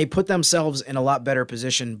 can they put themselves in a lot better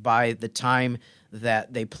position by the time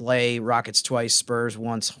that they play Rockets twice, Spurs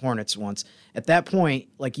once, Hornets once? At that point,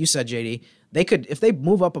 like you said, JD, they could, if they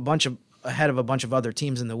move up ahead of a bunch of other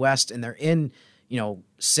teams in the West and they're in, 6th,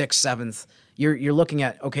 7th, you're looking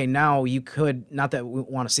at, okay, now you could, not that we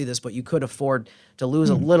want to see this, but you could afford to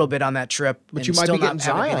lose a little bit on that trip. But and you might still be getting not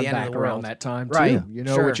have it be Zion the end of back the around world. that time, too. Right.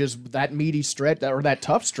 Sure. Which is that meaty stretch, or that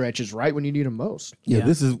tough stretch is right when you need them most. Yeah,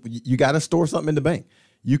 this is, you got to store something in the bank.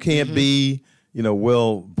 You can't be,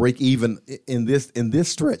 break even in this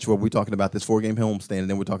stretch where we're talking about this 4-game homestand, and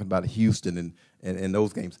then we're talking about Houston and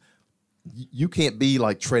those games. You can't be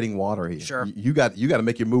like treading water here. Sure. You got to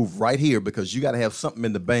make your move right here, because you got to have something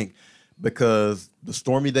in the bank, because the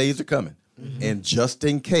stormy days are coming. Mm-hmm. And just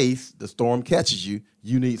in case the storm catches you,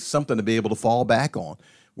 you need something to be able to fall back on,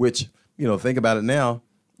 which, think about it now.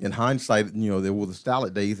 In hindsight, there were the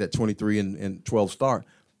solid days at 23 and 12 start,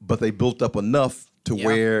 but they built up enough to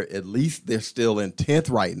where at least they're still in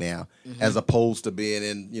 10th right now, as opposed to being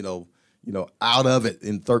in, out of it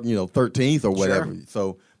in 13th or whatever. Sure.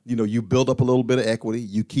 So, you build up a little bit of equity.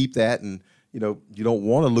 You keep that, and, you don't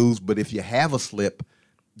want to lose. But if you have a slip,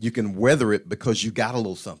 you can weather it because you got a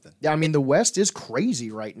little something. Yeah, I mean, the West is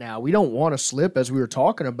crazy right now. We don't want to slip, as we were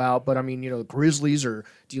talking about, but I mean, the Grizzlies are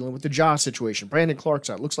dealing with the Ja situation. Brandon Clark's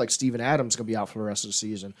out. Looks like Steven Adams is going to be out for the rest of the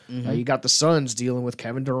season. Mm-hmm. You got the Suns dealing with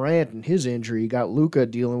Kevin Durant and his injury. You got Luka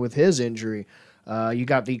dealing with his injury. You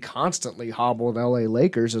got the constantly hobbled LA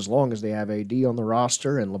Lakers as long as they have AD on the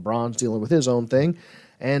roster, and LeBron's dealing with his own thing.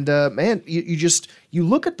 And, man, you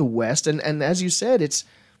look at the West, and as you said, it's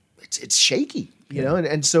shaky.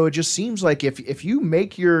 And so it just seems like if you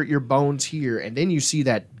make your bones here and then you see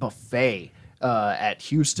that buffet at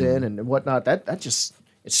Houston and whatnot, it's just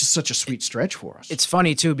such a sweet stretch for us. It's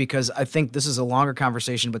funny, too, because I think this is a longer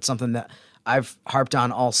conversation, but something that I've harped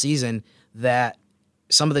on all season, that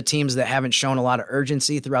some of the teams that haven't shown a lot of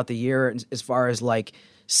urgency throughout the year as far as like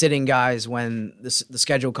sitting guys when the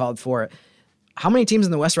schedule called for it. How many teams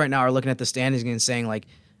in the West right now are looking at the standings and saying like,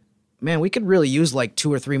 man, we could really use like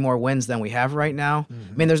 2 or 3 more wins than we have right now.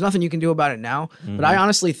 I mean, there's nothing you can do about it now, but I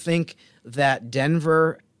honestly think that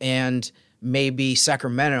Denver and maybe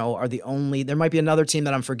Sacramento are the only, there might be another team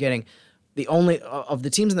that I'm forgetting. The only of the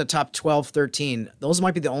teams in the top 12, 13, those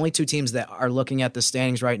might be the only 2 teams that are looking at the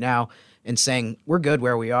standings right now and saying, we're good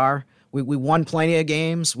where we are. We won plenty of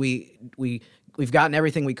games. We've gotten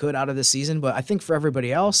everything we could out of this season, but I think for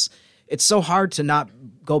everybody else, it's so hard to not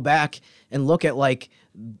go back and look at like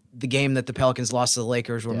the game that the Pelicans lost to the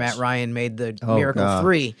Lakers where Matt Ryan made the miracle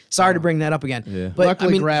 3. Sorry to bring that up again. Yeah. But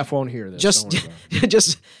luckily, Graf won't hear this.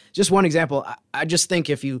 Just one example. I just think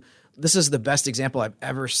this is the best example I've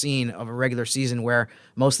ever seen of a regular season where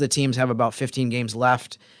most of the teams have about 15 games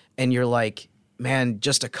left, and you're like, man,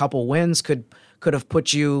 just a couple wins could have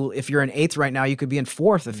put you, if you're in 8th right now, you could be in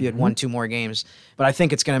 4th if you had won 2 more games. But I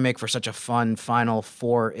think it's going to make for such a fun final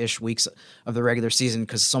 4-ish weeks of the regular season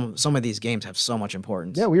because some of these games have so much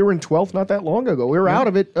importance. Yeah, we were in 12th not that long ago. We were out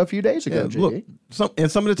of it a few days ago, Look, some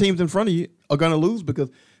of the teams in front of you are going to lose because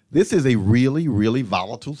this is a really, really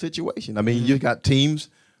volatile situation. I mean, you got teams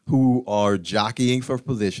who are jockeying for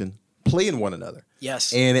position, playing one another.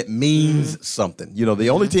 Yes. And it means something. The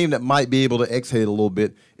only team that might be able to exhale a little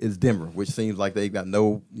bit is Denver, which seems like they've got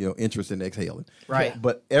no, interest in exhaling. Right.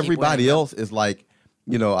 But everybody else is like,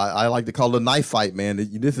 I like to call it a knife fight, man.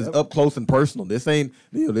 This is up close and personal. This ain't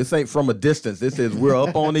from a distance. This is we're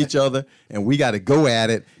up on each other and we got to go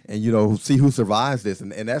at it and, see who survives this.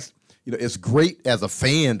 And that's, it's great as a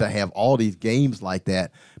fan to have all these games like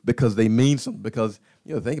that because they mean something. Because,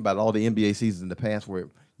 think about all the NBA seasons in the past where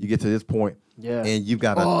you get to this point, and you've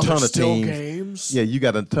got a ton of teams. Games. Yeah, you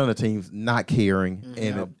got a ton of teams not caring,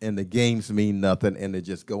 and the games mean nothing, and they're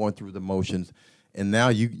just going through the motions. And now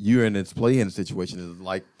you're in this play-in situation. It's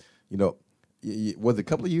like, was it a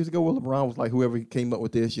couple of years ago where LeBron was like, whoever came up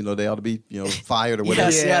with this, they ought to be, fired or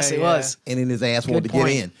whatever. Yes, it was. And then his ass wanted to get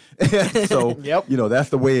in. So, that's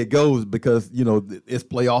the way it goes because, it's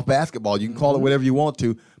playoff basketball. You can call it whatever you want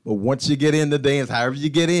to, but once you get in the dance, however you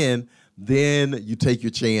get in, then you take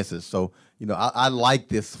your chances. So, I like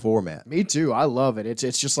this format. Me too. I love it.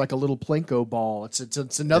 It's just like a little Plinko ball.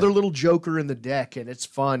 It's another little joker in the deck, and it's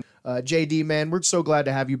fun. JD, man, we're so glad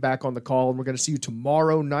to have you back on the call, and we're going to see you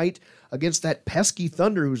tomorrow night against that pesky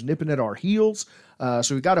Thunder who's nipping at our heels.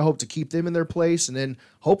 So we got to hope to keep them in their place, and then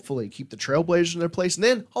hopefully keep the Trailblazers in their place, and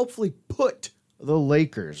then hopefully put the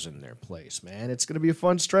Lakers in their place, man. It's going to be a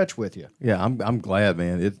fun stretch with you. Yeah, I'm glad,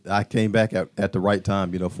 man. I came back at the right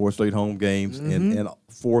time, 4 straight home games and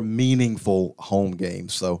 4 meaningful home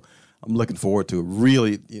games. So I'm looking forward to it.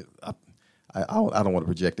 Really, I don't want to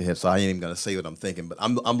project ahead, so I ain't even going to say what I'm thinking, but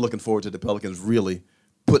I'm looking forward to the Pelicans really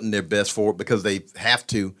putting their best forward because they have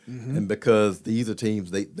to, and because these are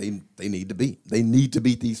teams they need to beat. They need to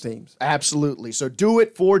beat these teams. Absolutely. So do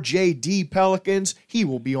it for JD Pelicans. He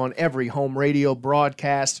will be on every home radio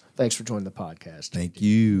broadcast. Thanks for joining the podcast. Thank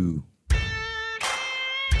you.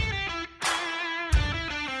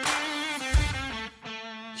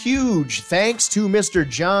 Huge thanks to Mr.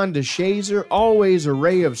 John DeShazer. Always a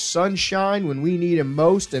ray of sunshine when we need him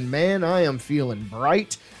most, and man, I am feeling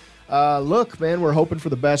bright. Look, man, we're hoping for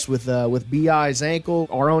the best with B.I.'s ankle.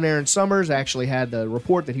 Our own Aaron Summers actually had the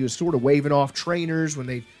report that he was sort of waving off trainers when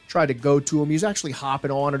they tried to go to him. He's actually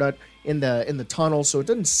hopping on it in the tunnel, so it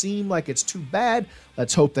doesn't seem like it's too bad.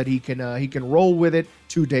 Let's hope that he can roll with it.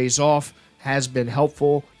 2 days off has been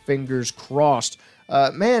helpful. Fingers crossed.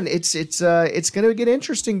 Man, it's going to get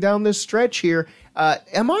interesting down this stretch here.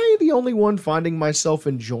 Am I the only one finding myself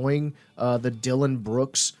enjoying the Dylan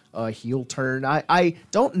Brooks heel turn. I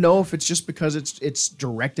don't know if it's just because it's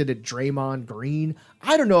directed at Draymond Green.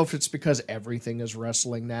 I don't know if it's because everything is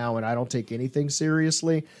wrestling now and I don't take anything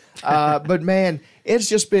seriously. But man, it's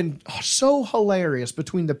just been so hilarious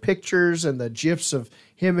between the pictures and the GIFs of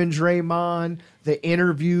him and Draymond, the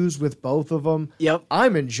interviews with both of them. Yep.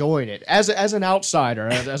 I'm enjoying it. As an outsider,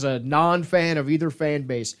 as a non-fan of either fan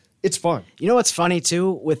base, it's fun. You know what's funny,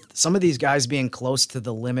 too? With some of these guys being close to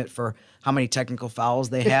the limit for how many technical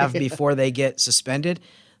fouls they have before they get suspended,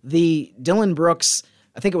 the Dillon Brooks,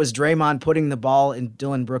 I think it was Draymond putting the ball in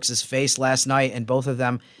Dillon Brooks' face last night, and both of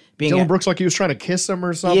them being... Dillon Brooks like he was trying to kiss him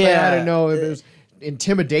or something. Yeah, I didn't know if it was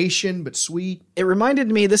intimidation, but sweet. It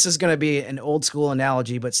reminded me, this is going to be an old school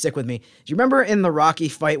analogy, but stick with me. Do you remember in the Rocky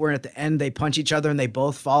fight where at the end they punch each other and they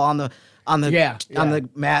both fall on the mat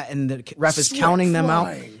and the ref is counting them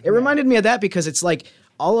out? It reminded me of that because it's like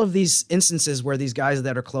all of these instances where these guys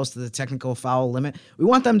that are close to the technical foul limit, we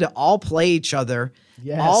want them to all play each other,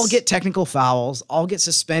 all get technical fouls, all get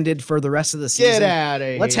suspended for the rest of the season. Get out of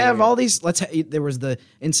here. Let's have all these. There was the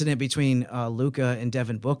incident between Luka and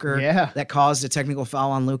Devin Booker that caused a technical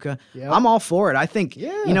foul on Luka. Yep. I'm all for it. I think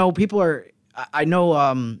people are. I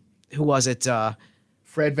know who was it?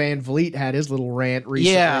 Fred VanVleet had his little rant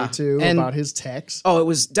recently too about his text. Oh, it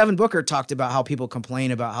was Devin Booker talked about how people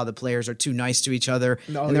complain about how the players are too nice to each other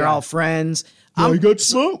and they're all friends. You got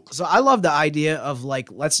smoke. So I love the idea of like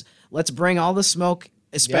let's bring all the smoke,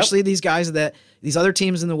 especially these guys these other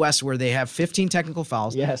teams in the West where they have 15 technical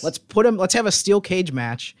fouls. Yes. Let's put them. Let's have a steel cage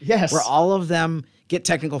match. Yes. Where all of them get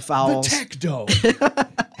technical fouls. The tech dough.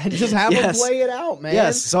 And just have them play it out, man.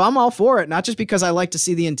 Yes, so I'm all for it. Not just because I like to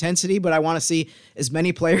see the intensity, but I want to see as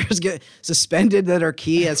many players get suspended that are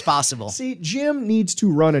key as possible. See, Jim needs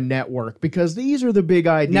to run a network because these are the big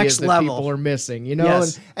ideas that people are missing, you know?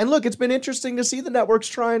 Yes. And look, it's been interesting to see the networks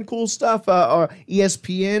trying cool stuff.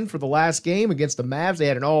 ESPN for the last game against the Mavs, they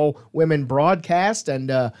had an all-women broadcast, and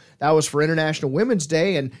that was for International Women's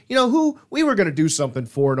Day. And, you know, we were going to do something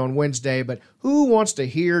for it on Wednesday, but who wants to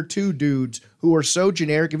hear two dudes who are so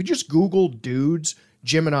generic? If you just Google dudes,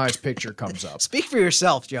 Jim and I's picture comes up. Speak for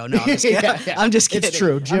yourself, Joe. No, I'm just kidding. I'm just kidding. It's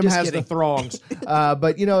true. Jim has the throngs.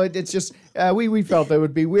 But, you know, it's just, we felt that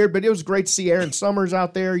would be weird, but it was great to see Aaron Summers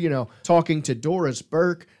out there, you know, talking to Doris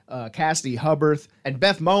Burke, Cassidy Hubbarth, and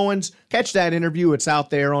Beth Mowins. Catch that interview. It's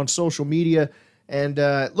out there on social media. And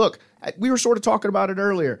look, we were sort of talking about it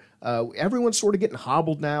earlier. Everyone's sort of getting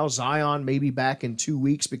hobbled now. Zion maybe back in 2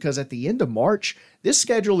 weeks because at the end of March, this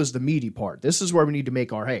schedule is the meaty part. This is where we need to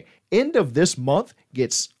make our end of this month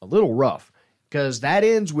gets a little rough because that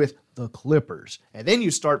ends with the Clippers. And then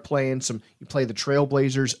you start playing you play the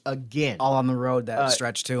Trailblazers again. All on the road that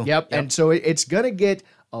stretch too. Yep. And so it's going to get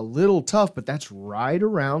a little tough, but that's right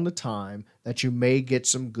around the time that you may get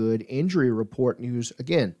some good injury report news.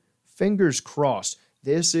 Again, fingers crossed.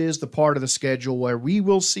 This is the part of the schedule where we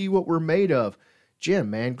will see what we're made of.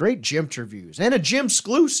 Jim, man, great Jim interviews and a Jim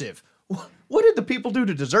exclusive. What did the people do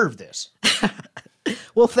to deserve this?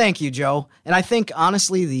 Well, thank you, Joe. And I think,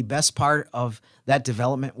 honestly, the best part of that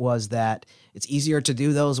development was that it's easier to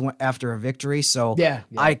do those after a victory. So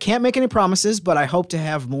I can't make any promises, but I hope to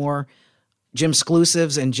have more Jim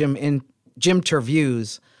exclusives and Jim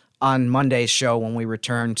interviews on Monday's show when we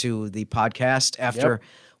return to the podcast after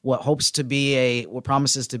what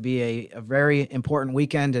promises to be a very important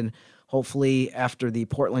weekend. And hopefully after the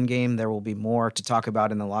Portland game, there will be more to talk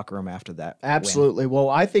about in the locker room after that. Absolutely. Well,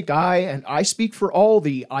 I think I speak for all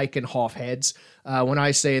the Eichenhoff heads when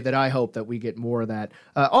I say that I hope that we get more of that.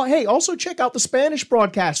 Also check out the Spanish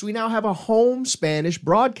broadcast. We now have a home Spanish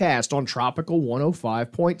broadcast on Tropical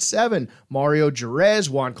 105.7. Mario Jerez,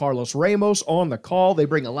 Juan Carlos Ramos on the call. They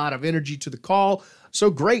bring a lot of energy to the call. So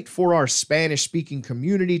great for our Spanish-speaking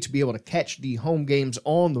community to be able to catch the home games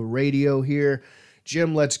on the radio here.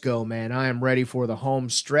 Jim, let's go, man. I am ready for the home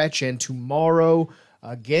stretch, and tomorrow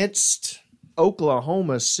against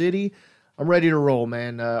Oklahoma City, I'm ready to roll,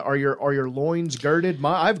 man. Are your loins girded?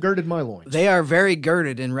 I've girded my loins. They are very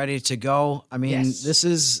girded and ready to go. I mean, this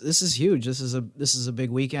is huge. This is a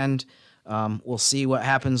big weekend. We'll see what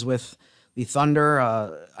happens with the Thunder.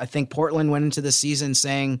 I think Portland went into the season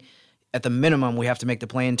saying, at the minimum, we have to make the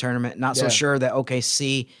play-in tournament. Not so sure that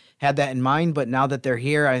OKC had that in mind, but now that they're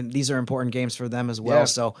here, these are important games for them as well. Yeah.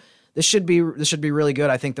 So this should be really good.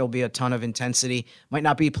 I think there'll be a ton of intensity. Might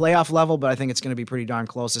not be playoff level, but I think it's going to be pretty darn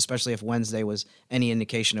close, especially if Wednesday was any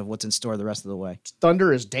indication of what's in store the rest of the way.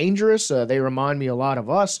 Thunder is dangerous. They remind me a lot of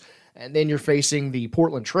us. And then you're facing the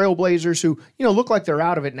Portland Trailblazers who, look like they're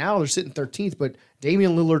out of it now. They're sitting 13th, but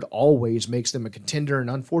Damian Lillard always makes them a contender. And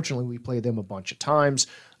unfortunately, we play them a bunch of times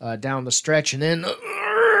down the stretch. And then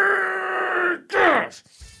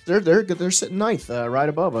they're sitting ninth, right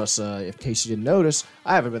above us. In case you didn't notice,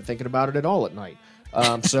 I haven't been thinking about it at all at night.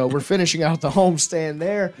 So we're finishing out the homestand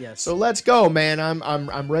there. Yes. So let's go, man.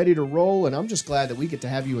 I'm ready to roll, and I'm just glad that we get to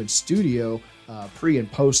have you in studio pre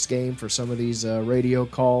and post game for some of these radio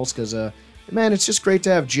calls because, man, it's just great to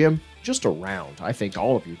have Jim just around. I think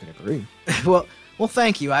all of you can agree. Well,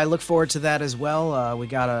 thank you. I look forward to that as well. We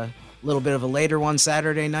got a little bit of a later one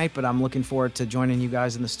Saturday night, but I'm looking forward to joining you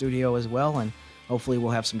guys in the studio as well, and hopefully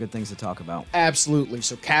we'll have some good things to talk about. Absolutely.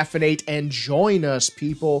 So caffeinate and join us,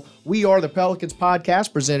 people. We are the Pelicans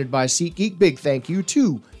Podcast presented by SeatGeek. Big thank you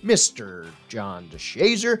to Mr. John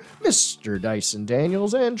DeShazer, Mr. Dyson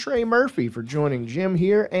Daniels, and Trey Murphy for joining Jim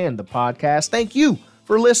here and the podcast. Thank you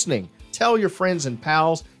for listening. Tell your friends and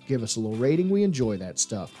pals. Give us a little rating. We enjoy that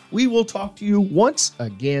stuff. We will talk to you once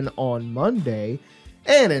again on Monday.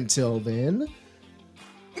 And until then...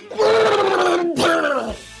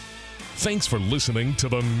 Thanks for listening to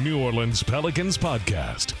the New Orleans Pelicans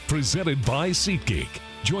Podcast, presented by SeatGeek.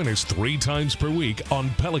 Join us 3 times per week on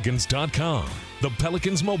Pelicans.com, the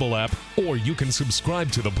Pelicans mobile app, or you can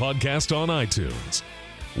subscribe to the podcast on iTunes.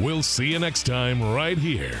 We'll see you next time right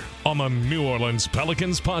here on the New Orleans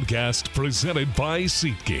Pelicans Podcast, presented by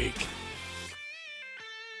SeatGeek.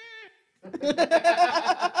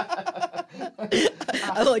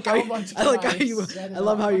 I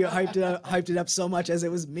love how you hyped it up so much as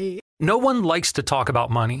it was me. No one likes to talk about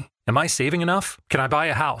money. Am I saving enough? Can I buy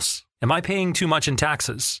a house? Am I paying too much in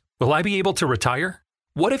taxes? Will I be able to retire?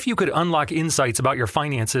 What if you could unlock insights about your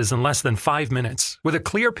finances in less than 5 minutes with a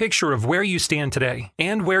clear picture of where you stand today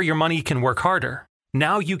and where your money can work harder?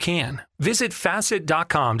 Now you can. Visit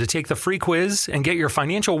Facet.com to take the free quiz and get your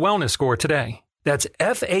financial wellness score today. That's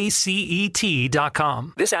FACET.com.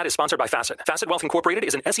 This ad is sponsored by Facet. Facet Wealth Incorporated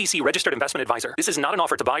is an SEC-registered investment advisor. This is not an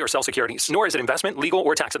offer to buy or sell securities, nor is it investment, legal,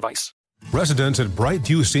 or tax advice. Residents at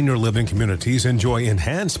Brightview Senior Living Communities enjoy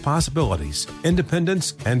enhanced possibilities,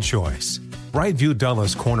 independence, and choice. Brightview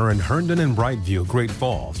Dulles Corner in Herndon and Brightview, Great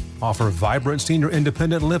Falls, offer vibrant senior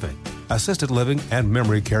independent living, assisted living, and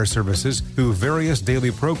memory care services through various daily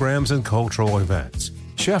programs and cultural events.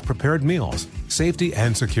 Chef-prepared meals, safety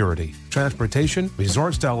and security, transportation,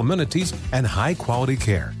 resort-style amenities, and high-quality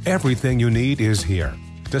care. Everything you need is here.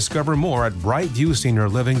 Discover more at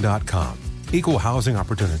brightviewseniorliving.com. Equal housing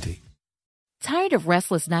opportunity. Tired of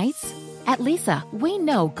restless nights? At Leesa, we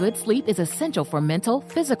know good sleep is essential for mental,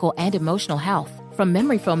 physical, and emotional health. From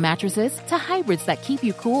memory foam mattresses to hybrids that keep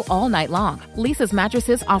you cool all night long, Leesa's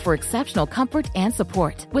mattresses offer exceptional comfort and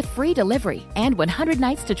support with free delivery and 100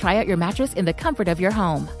 nights to try out your mattress in the comfort of your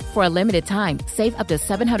home. For a limited time, save up to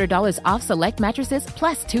 $700 off select mattresses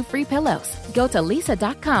plus 2 free pillows. Go to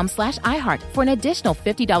Leesa.com/iHeart for an additional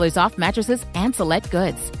 $50 off mattresses and select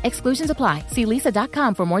goods. Exclusions apply. See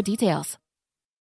Leesa.com for more details.